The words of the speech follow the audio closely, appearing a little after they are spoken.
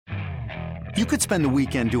You could spend the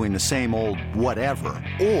weekend doing the same old whatever,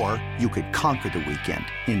 or you could conquer the weekend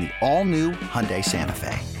in the all-new Hyundai Santa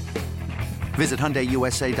Fe. Visit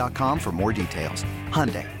HyundaiUSA.com for more details.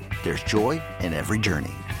 Hyundai, there's joy in every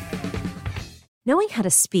journey. Knowing how to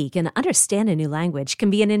speak and understand a new language can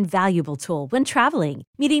be an invaluable tool when traveling,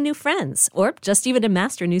 meeting new friends, or just even to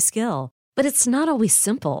master a new skill. But it's not always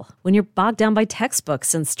simple when you're bogged down by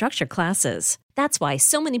textbooks and structured classes. That's why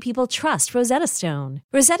so many people trust Rosetta Stone.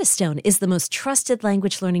 Rosetta Stone is the most trusted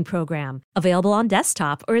language learning program, available on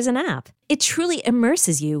desktop or as an app. It truly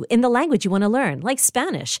immerses you in the language you want to learn, like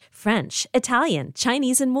Spanish, French, Italian,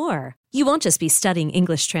 Chinese, and more. You won't just be studying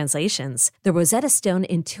English translations. The Rosetta Stone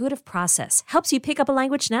intuitive process helps you pick up a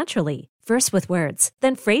language naturally, first with words,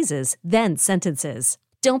 then phrases, then sentences.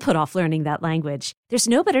 Don't put off learning that language. There's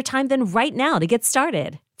no better time than right now to get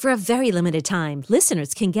started. For a very limited time,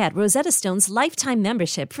 listeners can get Rosetta Stone's lifetime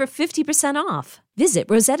membership for 50% off. Visit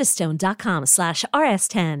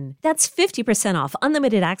rosettastone.com/rs10. That's 50% off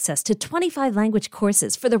unlimited access to 25 language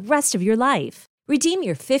courses for the rest of your life. Redeem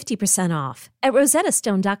your 50% off at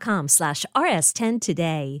rosettastone.com/rs10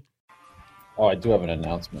 today. Oh, I do have an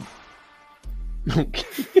announcement. Okay.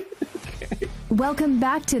 Welcome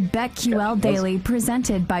back to BetQL Daily,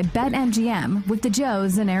 presented by BetMGM with the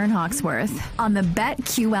Joes and Aaron Hawksworth on the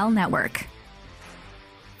BetQL Network.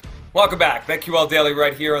 Welcome back. BetQL Daily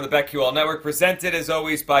right here on the BetQL Network, presented as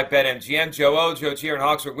always by BetMGM. Joe O, Joe G, Aaron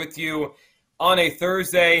Hawksworth with you on a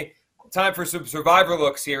Thursday. Time for some survivor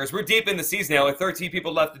looks here. As we're deep in the season now, with 13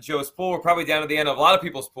 people left at Joe's pool, we're probably down to the end of a lot of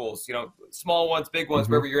people's pools, small ones, big ones,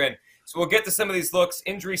 wherever you're in. So we'll get to some of these looks,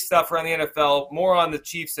 injury stuff around the NFL, more on the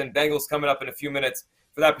Chiefs and Bengals coming up in a few minutes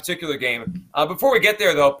for that particular game. Before we get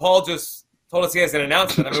there, though, Paul just told us he has an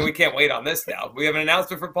announcement. I mean, we can't wait on this now. We have an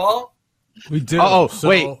announcement for Paul? We do.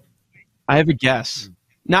 Wait. I have a guess.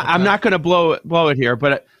 Now, I'm not going to blow it here,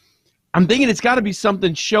 but I'm thinking it's got to be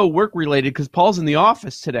something show work related because Paul's in the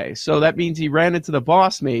office today. So that means he ran into the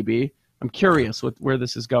boss maybe. I'm curious where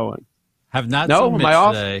this is going. Have not no, seen am Mitch I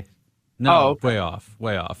off? today. No, way off.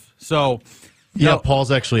 So, yeah,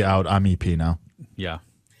 Paul's actually out. I'm EP now. Yeah.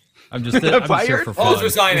 I'm just here for fun. Paul's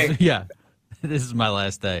resigning. Yeah. This is my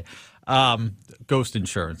last day. Ghost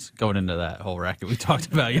insurance, going into that whole racket we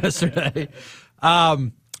talked about yesterday.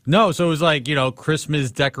 No, so it was like,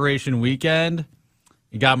 Christmas decoration weekend.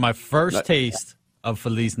 You got my first taste of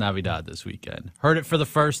Feliz Navidad this weekend. Heard it for the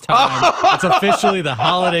first time. It's officially the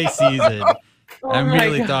holiday season. I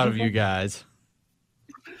immediately thought of you guys.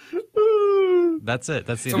 That's it.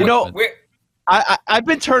 That's the announcement. I've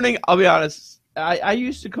been turning, I'll be honest, I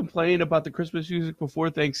used to complain about the Christmas music before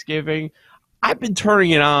Thanksgiving. I've been turning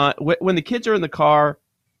it on when the kids are in the car,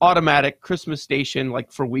 automatic Christmas station,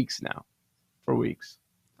 like for weeks now. For weeks.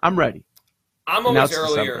 I'm ready. I'm always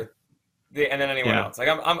earlier than anyone else. Like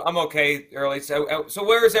I'm okay early. So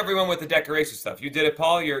where is everyone with the decoration stuff? You did it,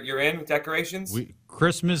 Paul? You're in with decorations?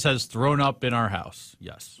 Christmas has thrown up in our house.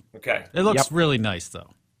 Yes. Okay. It looks really nice though.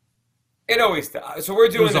 It always does. So we're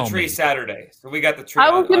doing the tree Saturday. So we got the tree. I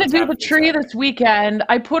was going to do the tree this weekend.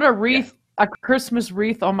 I put a wreath, a Christmas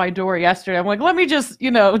wreath on my door yesterday. I'm like, let me just,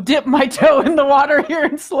 dip my toe in the water here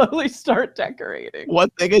and slowly start decorating. One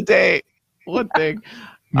thing a day. One thing.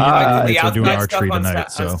 I did the outside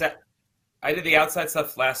stuff tonight, I did the outside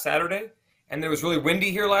stuff last Saturday, and it was really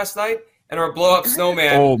windy here last night, and our blow-up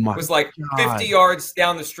snowman was like 50 yards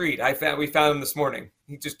down the street. We found him this morning.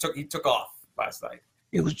 He took off last night.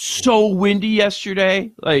 It was so windy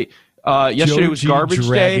yesterday. Yesterday was garbage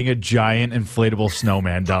dragging day. a giant inflatable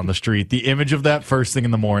snowman down the street. The image of that first thing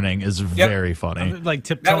in the morning is very funny. Like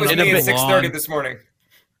that was me at 6:30 this morning.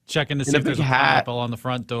 Checking to see if there's a pineapple on the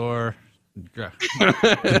front door.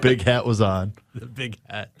 The big hat was on. The big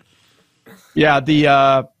hat. Yeah,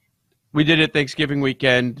 we did it Thanksgiving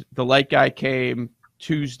weekend. The light guy came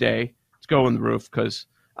Tuesday. Let's go on the roof because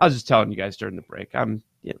I was just telling you guys during the break.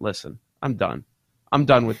 Listen, I'm done. I'm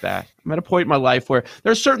done with that. I'm at a point in my life where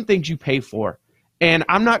there are certain things you pay for, and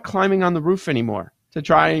I'm not climbing on the roof anymore to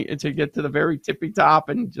try to get to the very tippy top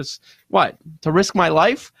and just to risk my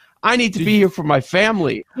life. I need to be here for my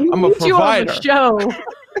family. I'm a provider.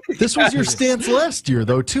 This was your stance last year,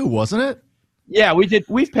 though, too, wasn't it? Yeah, we did.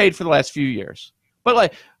 We've paid for the last few years,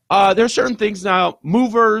 but there are certain things now.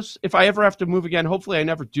 Movers. If I ever have to move again, hopefully I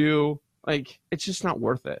never do. It's just not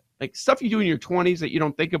worth it. Stuff you do in your 20s that you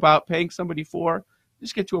don't think about paying somebody for.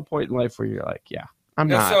 Just get to a point in life where you're like, I'm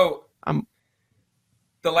not. So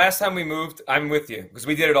the last time we moved, I'm with you because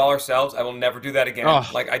we did it all ourselves. I will never do that again.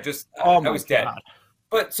 I was dead.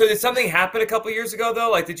 But so did something happen a couple years ago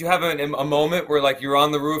though? Did you have a moment where you were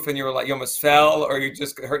on the roof and you were you almost fell, or you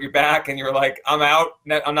just hurt your back and you were like, I'm out,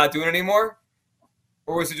 I'm not doing it anymore?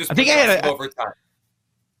 Or was it just I think I had over time?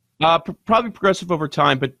 Probably progressive over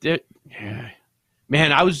time, but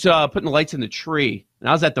man, I was putting the lights in the tree, and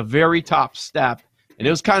I was at the very top step, and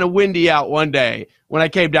it was kind of windy out one day. When I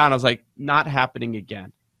came down, I was like, not happening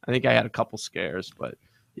again. I think I had a couple scares, but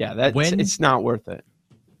yeah, it's not worth it.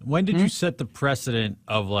 When did you set the precedent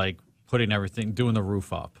of like putting everything, doing the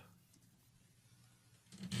roof up?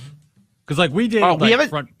 Because like we did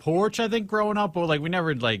front porch, I think, growing up, but like we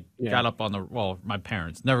never got up on my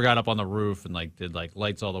parents never got up on the roof and like did like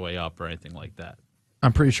lights all the way up or anything like that.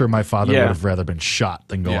 I'm pretty sure my father would have rather been shot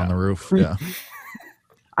than go on the roof. Yeah.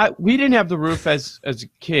 We didn't have the roof as a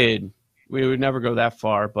kid. We would never go that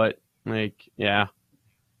far, but like, yeah.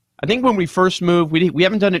 I think when we first moved, we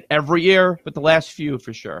haven't done it every year, but the last few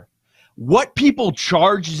for sure. What people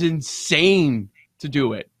charge is insane to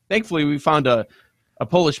do it. Thankfully, we found a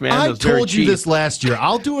Polish man. I told you this last year.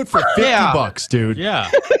 I'll do it for $50, dude. Yeah.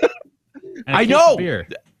 I know.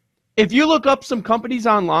 If you look up some companies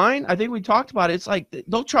online, I think we talked about it. It's like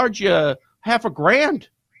they'll charge you $1,000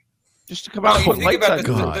 just to come out and put lights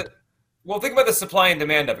on. Well, think about the supply and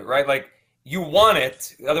demand of it, right? Like you want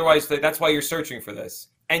it, otherwise that's why you're searching for this,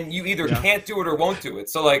 and you either can't do it or won't do it.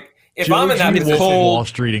 So like. If I'm in that position, Wall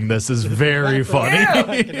Streeting this is very funny.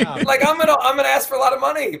 Yeah. Like I'm gonna ask for a lot of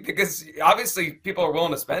money because obviously people are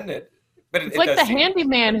willing to spend it. But it's like the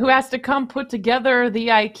handyman who has to come put together the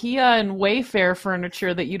IKEA and Wayfair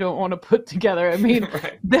furniture that you don't want to put together. I mean,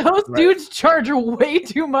 those dudes charge way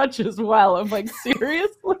too much as well. I'm like,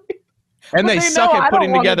 seriously? And they suck at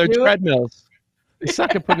putting together treadmills. They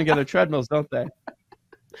suck at putting together treadmills, don't they?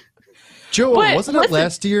 Joe, wasn't it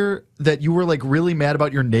last year that you were like really mad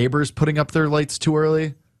about your neighbors putting up their lights too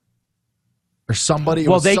early? Or somebody?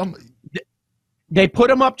 Well, they put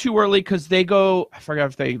them up too early because they go. I forgot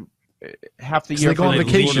if they half the year they go on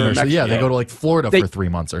vacation or so. Yeah, they go to like Florida for 3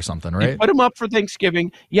 months or something, right? They put them up for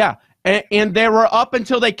Thanksgiving. Yeah, and they were up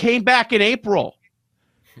until they came back in April.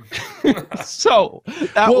 So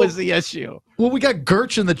that was the issue. Well, we got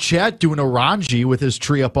Gertch in the chat doing Orangi with his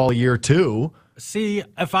tree up all year too. See,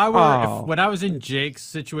 if I were when I was in Jake's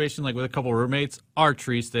situation, like with a couple roommates, our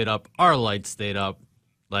tree stayed up, our lights stayed up.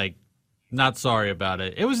 Like, not sorry about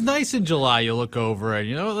it. It was nice in July. You look over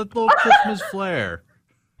and that little Christmas flare.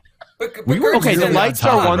 But the lights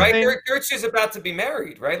are one thing. Gertch is about to be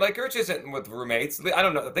married, right? Like Gertch isn't with roommates. I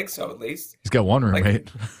don't know. I think so, at least. He's got one roommate.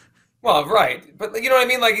 Well, right, but you know what I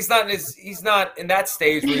mean. Like he's not in that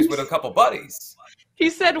stage where he's with a couple buddies. He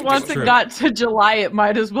said once it got to July, it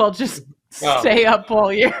might as well just stay up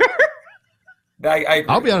all year. I agree.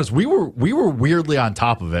 I'll be honest. We were weirdly on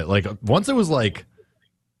top of it. Like once it was like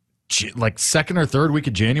second or third week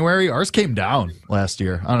of January, ours came down last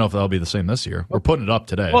year. I don't know if that'll be the same this year. We're putting it up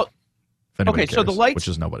today. Well, cares, so the lights, which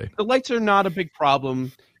is nobody. The lights are not a big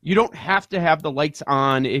problem. You don't have to have the lights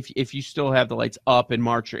on if you still have the lights up in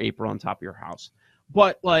March or April on top of your house.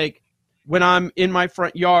 But like when I'm in my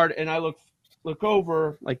front yard and I look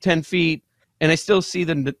over like 10 feet and I still see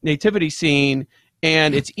the nativity scene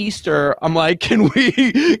and it's Easter, I'm like, can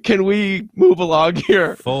we move along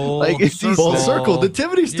here? Full circle.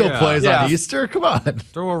 Nativity still plays on Easter. Come on.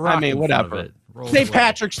 Throw a rock. I mean, whatever. St.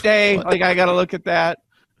 Patrick's Day. Like I got to look at that.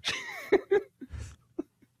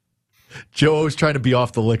 Joe was trying to be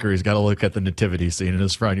off the liquor. He's got to look at the nativity scene in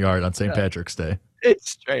his front yard on St. Patrick's Day. It's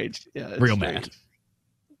strange. Yeah, it's real strange.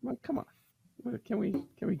 mad. Come on, can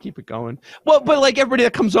we keep it going? Well, but like everybody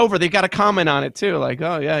that comes over, they got to comment on it too. Like,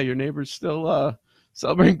 oh yeah, your neighbor's still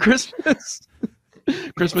celebrating Christmas.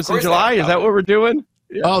 Christmas in July. Is that what we're doing?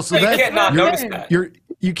 Yeah. Oh, so you can't not notice that.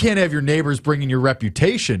 You can't have your neighbors bringing your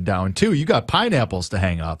reputation down too. You got pineapples to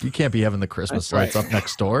hang up. You can't be having the Christmas lights up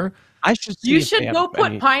next door. You should go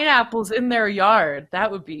put pineapples in their yard.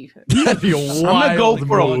 That would be. That'd be a wild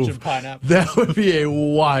move. That would be a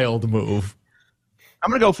wild move. I'm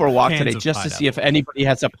gonna go for a walk today just to see if anybody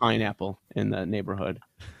has a pineapple in the neighborhood.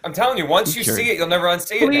 I'm telling you, once you see it, you'll never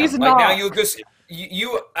unsee it. Now. Like now, you'll just see.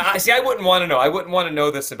 I wouldn't want to know. I wouldn't want to know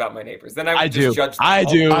this about my neighbors. Then I would just judge them. I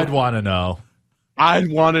do. I'd want to know.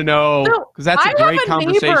 I'd want to know because that's a great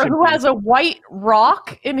conversation. I have a neighbor who has a white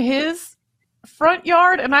rock in his front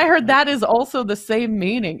yard, and I heard that is also the same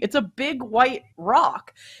meaning. It's a big white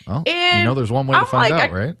rock. Well, and there's one way to find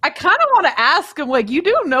out, right? I kind of want to ask him, like, you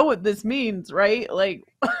do know what this means, right? Like,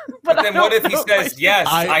 but then what if he says yes?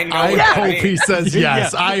 I know. I hope he says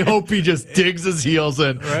yes. I hope he just digs his heels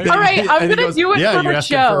in. Right? All right, I'm gonna do it for you're the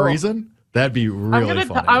asking show. For a reason? That'd be really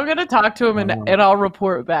funny. I'm gonna talk to him and I'll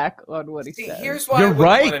report back on what he said. Here's why you're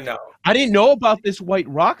right. Want to know. I didn't know about this white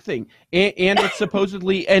rock thing, and it's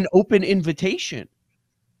supposedly an open invitation.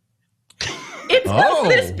 It's not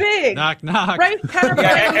this big. Knock, knock. Right? Kind of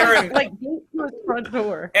Aaron, like gate to his front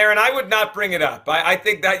door. Aaron, I would not bring it up. I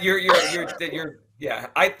think that you're yeah.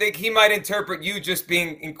 I think he might interpret you just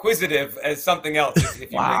being inquisitive as something else if you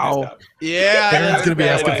bring this up. Yeah. Aaron's going to be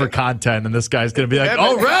asking for content, and this guy's going to be like,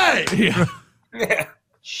 all right. Yeah.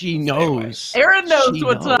 She knows. Aaron knows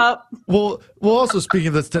what's up. Well, also speaking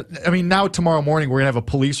of this, I mean, now tomorrow morning we're gonna have a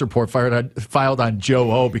police report filed on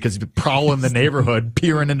Joe O because he's prowling the neighborhood,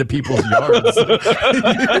 peering into people's yards. Look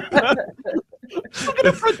at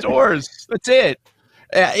the front doors. That's it.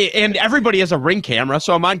 And everybody has a Ring camera,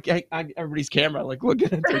 so I'm on everybody's camera, like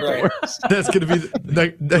looking at their doors. That's gonna be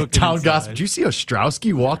the town inside. gossip. Did you see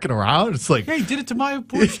Ostrowski walking around? It's like, Hey, he did it to my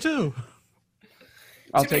porch too.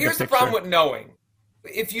 I'll See, take here's a the picture. problem with knowing.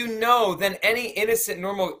 If you know, then any innocent,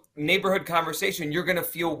 normal neighborhood conversation, you're going to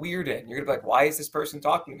feel weird in. You're going to be like, why is this person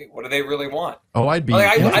talking to me? What do they really want? oh, I'd be Like,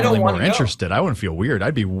 I don't definitely wanna more know. interested. I wouldn't feel weird.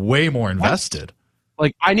 I'd be way more invested.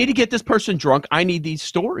 Like, I need to get this person drunk. I need these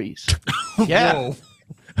stories. Yeah. Whoa.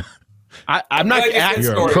 I'm not. glad you said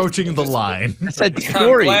You're stories. approaching the line. I said I'm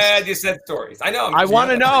stories. glad you said stories. I know. I want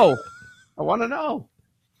to know. I want to know.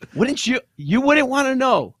 Wouldn't you? You wouldn't want to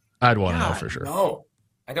know. I'd want to know for sure. No,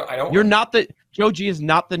 I don't. You're not the Joe G is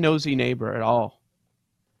not the nosy neighbor at all.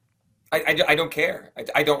 I don't care.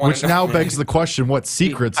 I don't want Which to know. now begs the question: what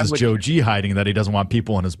secrets I is would- Joe G hiding that he doesn't want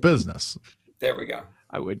people in his business? There we go.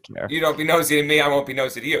 I would care. You don't be nosy to me. I won't be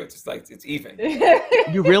nosy to you. It's just like it's even.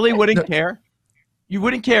 You really wouldn't care? You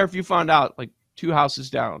wouldn't care if you found out like 2 houses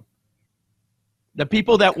down. The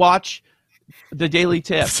people that watch the Daily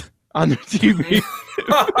Tip on their TV.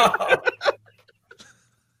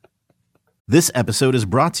 This episode is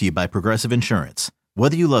brought to you by Progressive Insurance.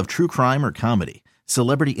 Whether you love true crime or comedy,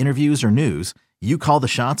 celebrity interviews or news, you call the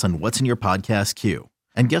shots on what's in your podcast queue.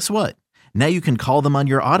 And guess what? Now you can call them on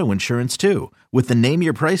your auto insurance too with the Name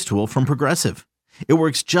Your Price tool from Progressive. It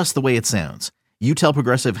works just the way it sounds. You tell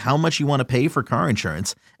Progressive how much you want to pay for car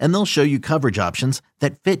insurance, and they'll show you coverage options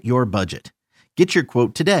that fit your budget. Get your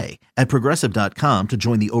quote today at Progressive.com to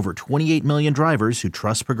join the over 28 million drivers who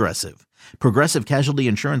trust Progressive. Progressive Casualty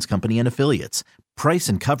Insurance Company and Affiliates. Price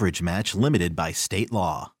and coverage match limited by state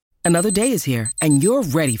law. Another day is here, and you're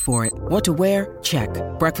ready for it. What to wear? Check.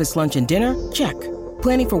 Breakfast, lunch, and dinner? Check.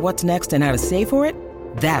 Planning for what's next and how to save for it?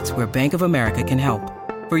 That's where Bank of America can help.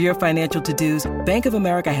 For your financial to-dos, Bank of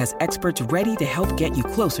America has experts ready to help get you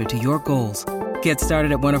closer to your goals. Get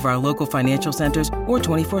started at one of our local financial centers or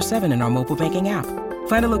 24/7 in our mobile banking app.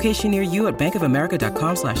 Find a location near you at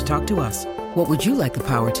bankofamerica.com/talktous. What would you like the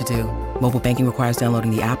power to do? Mobile banking requires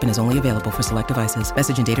downloading the app and is only available for select devices.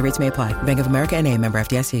 Message and data rates may apply. Bank of America N.A., member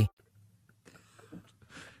FDIC.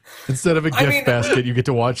 Instead of a gift basket, you get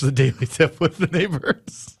to watch the Daily Tip with the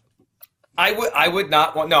neighbors. I would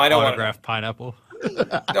not want. No, I don't want. Autographed pineapple.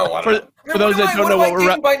 Don't want. For those that don't know what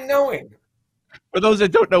we're by knowing. For those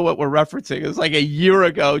that don't know what we're referencing, it was like a year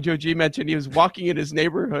ago. Joe G mentioned he was walking in his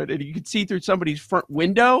neighborhood and you could see through somebody's front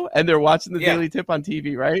window and they're watching the Daily Tip on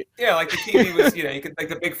TV, right? Yeah, like the TV was, you could like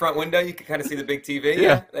the big front window, you could kind of see the big TV.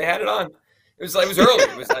 Yeah, they had it on. It was early.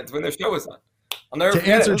 It was when their show was on. I'll never To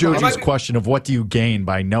forget answer it. Joji's question of what do you gain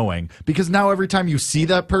by knowing, because now every time you see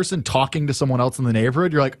that person talking to someone else in the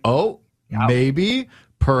neighborhood, you're like, oh, maybe,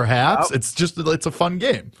 perhaps. It's a fun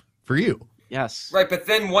game for you. Yes. Right, but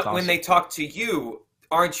then Awesome. when they talk to you,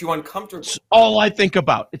 aren't you uncomfortable? It's all I think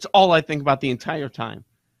about. It's all I think about the entire time.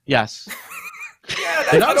 Yes. Yeah,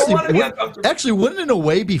 And I don't honestly, want to be uncomfortable. actually, wouldn't in a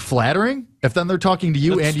way be flattering if then they're talking to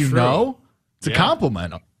you That's and you true. know? It's a Yeah.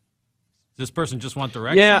 compliment. Does this person just want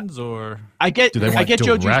directions or I get Do they want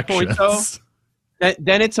Joe G's point though. directions?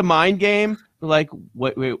 Then it's a mind game. Like,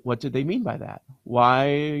 what did they mean by that?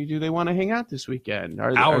 Why do they want to hang out this weekend?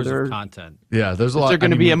 hours there, of content? Yeah, there's a lot. there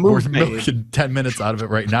gonna be a move We're made? milking 10 minutes out of it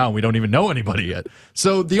right now. And we don't even know anybody yet.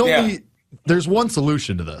 So there's one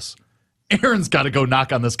solution to this. Aaron's got to go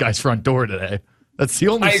knock on this guy's front door today. That's the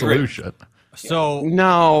only I agree. solution. So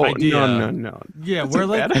No, idea. no. yeah, That's we're a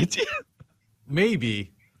like bad idea.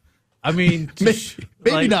 maybe. I mean, Maybe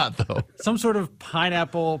like, not, though. some sort of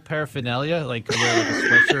pineapple paraphernalia, like wear like a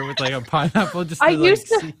sweatshirt with like a pineapple. Just I to, like, used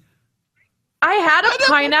to- see. I had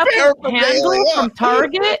a pineapple handle from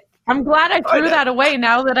Target. I'm glad I threw that away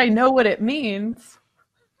now that I know what it means.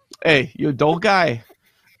 Hey, you adult guy.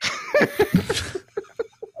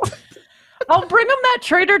 I'll bring them that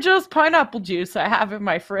Trader Joe's pineapple juice I have in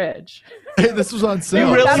my fridge. Hey, this was on sale.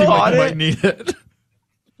 You really Seemed like bought you it? might need it.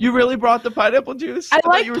 You really brought the pineapple juice? I thought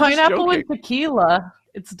like you were just pineapple joking. and tequila.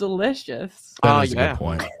 It's delicious. That is a yeah. good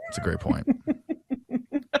point. It's a great point.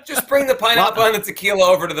 Just bring the pineapple and the tequila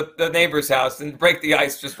over to the neighbor's house and break the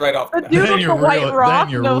ice just right off the The bat. dude Then with you're, the white rock,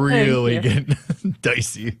 then you're no, thank really you. getting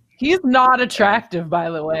dicey. He's not attractive,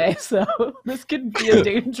 by the way, so this could be a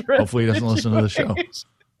dangerous. Hopefully, he doesn't listen to the show.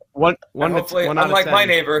 Hopefully, unlike my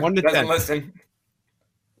neighbor, doesn't 10. listen.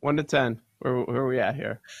 1 to 10. Where are we at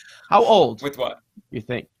here? How old? With what? You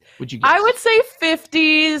think? Would you guess? I would say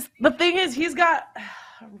 50s. The thing is, he's got.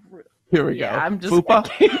 Here we go. I'm just.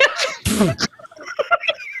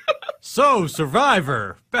 So,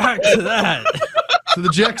 Survivor. Back to that. To the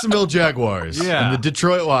Jacksonville Jaguars and the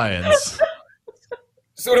Detroit Lions.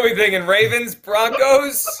 So what are we thinking? Ravens,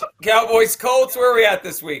 Broncos, Cowboys, Colts? Where are we at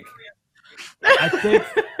this week? I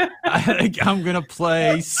think I'm going to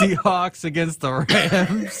play Seahawks against the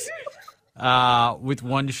Rams with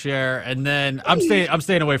 1 share. And then I'm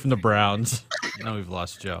staying away from the Browns. I know we've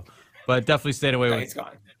lost Joe. But definitely staying away with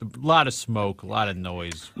a lot of smoke, a lot of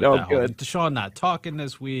noise. No good. Deshaun not talking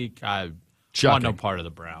this week. I want no part of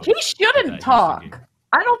the Browns. He shouldn't talk.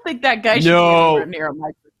 I don't think that guy should be anywhere near a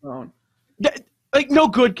microphone. Like, no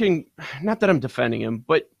good can, not that I'm defending him,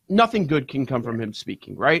 but nothing good can come from him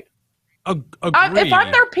speaking, right? Agreed. If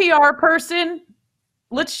I'm their PR person,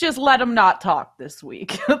 let's just let him not talk this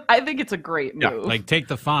week. I think it's a great move. Yeah, like, take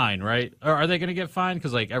the fine, right? Or are they going to get fined?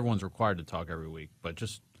 Because, like, everyone's required to talk every week. But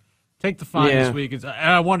just take the fine this week. And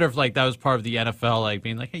I wonder if, like, that was part of the NFL, like,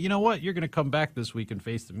 being like, hey, you know what? You're going to come back this week and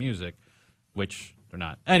face the music, which they're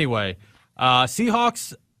not. Anyway,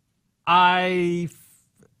 Seahawks,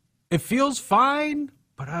 it feels fine,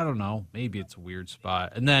 but I don't know. Maybe it's a weird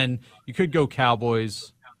spot. And then you could go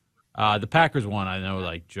Cowboys. The Packers one, I know,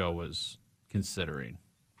 like, Joe was considering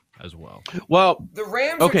as well. Well, the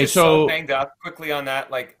Rams are just so banged up quickly on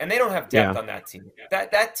that, like, and they don't have depth on that team.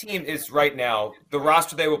 That team is right now, the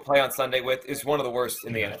roster they will play on Sunday with is one of the worst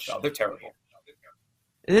in the NFL. They're terrible.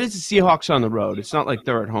 It is the Seahawks on the road. It's not like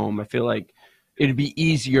they're at home. I feel like it'd be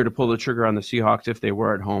easier to pull the trigger on the Seahawks if they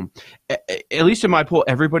were at home. At least in my poll,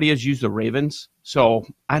 everybody has used the Ravens, so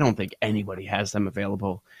I don't think anybody has them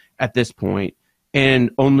available at this point.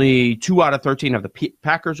 And only 2 out of 13 have the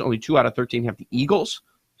Packers. Only 2 out of 13 have the Eagles.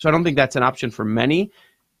 So I don't think that's an option for many.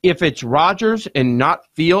 If it's Rodgers and not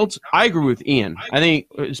Fields, I agree with Ian. I think,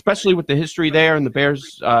 especially with the history there and the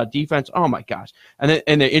Bears' defense, oh my gosh. And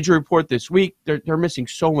the injury report this week, they're missing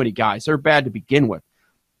so many guys. They're bad to begin with.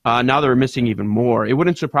 Now they're missing even more. It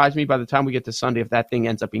wouldn't surprise me by the time we get to Sunday if that thing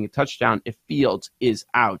ends up being a touchdown if Fields is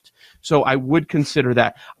out. So I would consider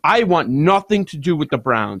that. I want nothing to do with the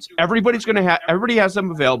Browns. Everybody has them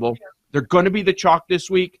available. They're going to be the chalk this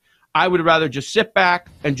week. I would rather just sit back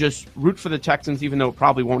and just root for the Texans, even though it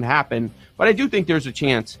probably won't happen. But I do think there's a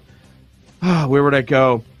chance. Where would I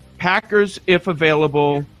go? Packers, if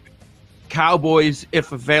available. Cowboys,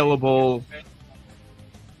 if available.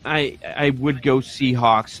 I would go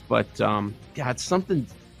Seahawks, but God,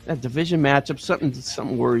 that division matchup,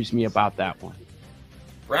 something worries me about that one.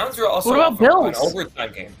 Browns are also what about Bills? An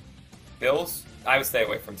overtime game. Bills, I would stay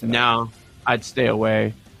away from today. No, I'd stay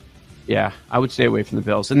away. Yeah, I would stay away from the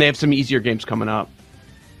Bills, and they have some easier games coming up.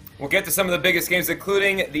 We'll get to some of the biggest games,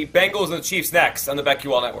 including the Bengals and the Chiefs next on the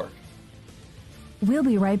BetQL Network. We'll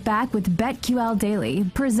be right back with BetQL Daily,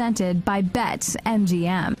 presented by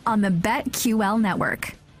BetMGM on the BetQL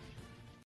Network.